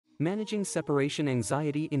Managing Separation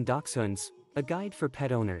Anxiety in Dachshunds, a guide for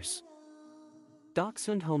pet owners.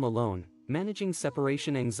 Dachshund home alone. Managing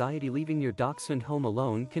separation anxiety. Leaving your dachshund home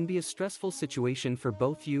alone can be a stressful situation for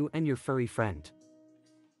both you and your furry friend.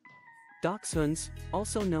 Dachshunds,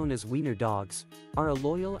 also known as wiener dogs, are a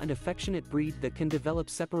loyal and affectionate breed that can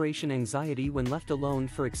develop separation anxiety when left alone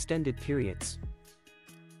for extended periods.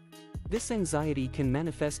 This anxiety can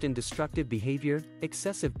manifest in destructive behavior,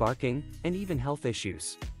 excessive barking, and even health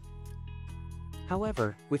issues.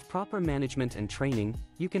 However, with proper management and training,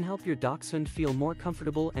 you can help your dachshund feel more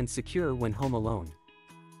comfortable and secure when home alone.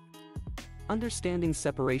 Understanding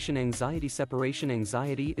separation anxiety. Separation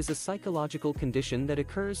anxiety is a psychological condition that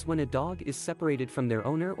occurs when a dog is separated from their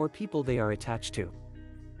owner or people they are attached to.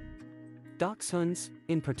 Dachshunds,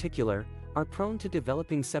 in particular, are prone to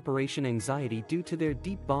developing separation anxiety due to their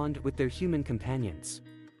deep bond with their human companions.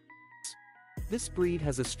 This breed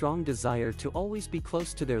has a strong desire to always be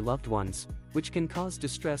close to their loved ones, which can cause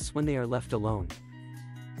distress when they are left alone.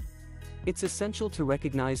 It's essential to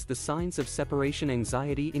recognize the signs of separation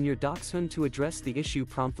anxiety in your dachshund to address the issue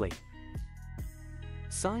promptly.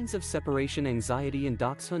 Signs of separation anxiety in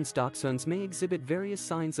dachshunds. Dachshunds may exhibit various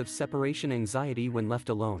signs of separation anxiety when left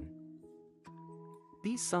alone.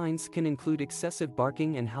 These signs can include excessive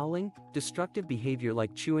barking and howling, destructive behavior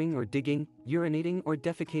like chewing or digging, urinating or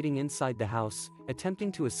defecating inside the house,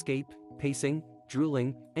 attempting to escape, pacing,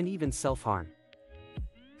 drooling, and even self-harm.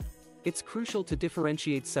 It's crucial to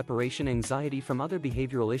differentiate separation anxiety from other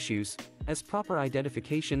behavioral issues, as proper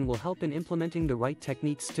identification will help in implementing the right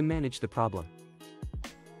techniques to manage the problem.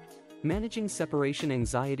 Managing separation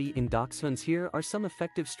anxiety in dachshunds. Here are some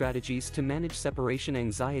effective strategies to manage separation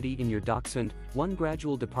anxiety in your dachshund. 1.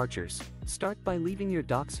 Gradual departures. Start by leaving your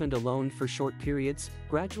dachshund alone for short periods,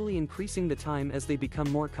 gradually increasing the time as they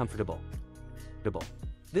become more comfortable.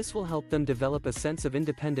 This will help them develop a sense of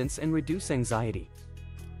independence and reduce anxiety.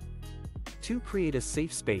 2. Create a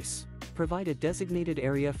safe space. Provide a designated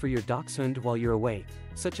area for your dachshund while you're away,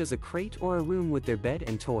 such as a crate or a room with their bed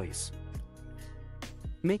and toys.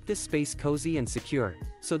 Make this space cozy and secure,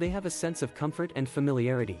 so they have a sense of comfort and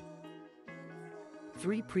familiarity.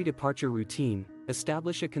 3. Pre-departure routine.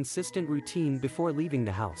 Establish a consistent routine before leaving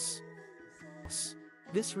the house.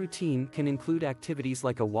 This routine can include activities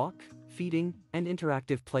like a walk, feeding, and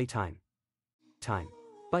interactive playtime.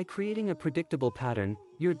 By creating a predictable pattern,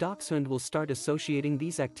 your dachshund will start associating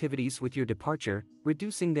these activities with your departure,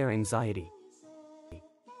 reducing their anxiety.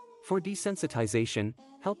 For desensitization,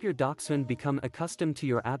 help your dachshund become accustomed to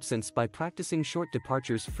your absence by practicing short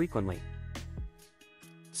departures frequently.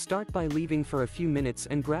 Start by leaving for a few minutes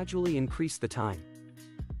and gradually increase the time.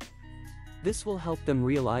 This will help them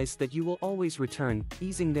realize that you will always return,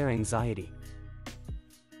 easing their anxiety.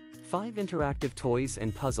 5. Interactive toys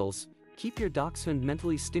and puzzles. Keep your dachshund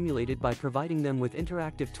mentally stimulated by providing them with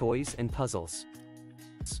interactive toys and puzzles.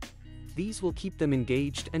 These will keep them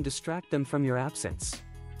engaged and distract them from your absence.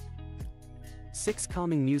 6.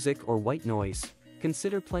 Calming music or white noise.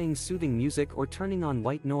 Consider playing soothing music or turning on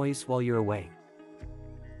white noise while you're away.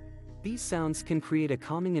 These sounds can create a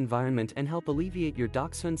calming environment and help alleviate your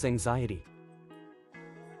dachshund's anxiety.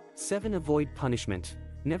 7. Avoid punishment.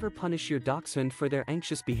 Never punish your dachshund for their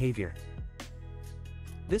anxious behavior.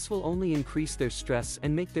 This will only increase their stress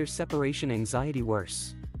and make their separation anxiety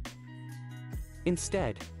worse.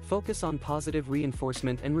 Instead, focus on positive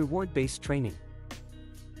reinforcement and reward-based training.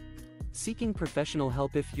 Seeking professional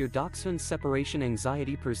help. If your dachshund's separation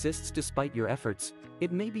anxiety persists despite your efforts,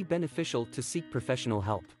 it may be beneficial to seek professional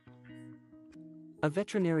help. A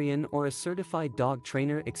veterinarian or a certified dog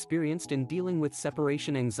trainer experienced in dealing with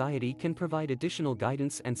separation anxiety can provide additional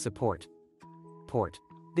guidance and support.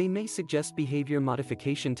 They may suggest behavior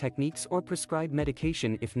modification techniques or prescribe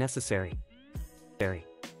medication if necessary.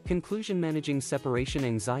 Conclusion. Managing separation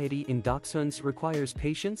anxiety in dachshunds requires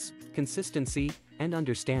patience, consistency, and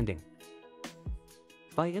understanding.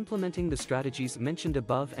 By implementing the strategies mentioned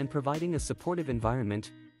above and providing a supportive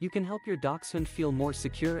environment, you can help your dachshund feel more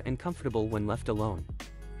secure and comfortable when left alone.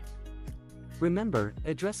 Remember,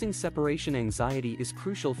 addressing separation anxiety is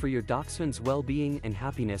crucial for your dachshund's well-being and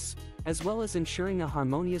happiness, as well as ensuring a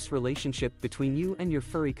harmonious relationship between you and your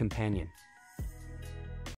furry companion.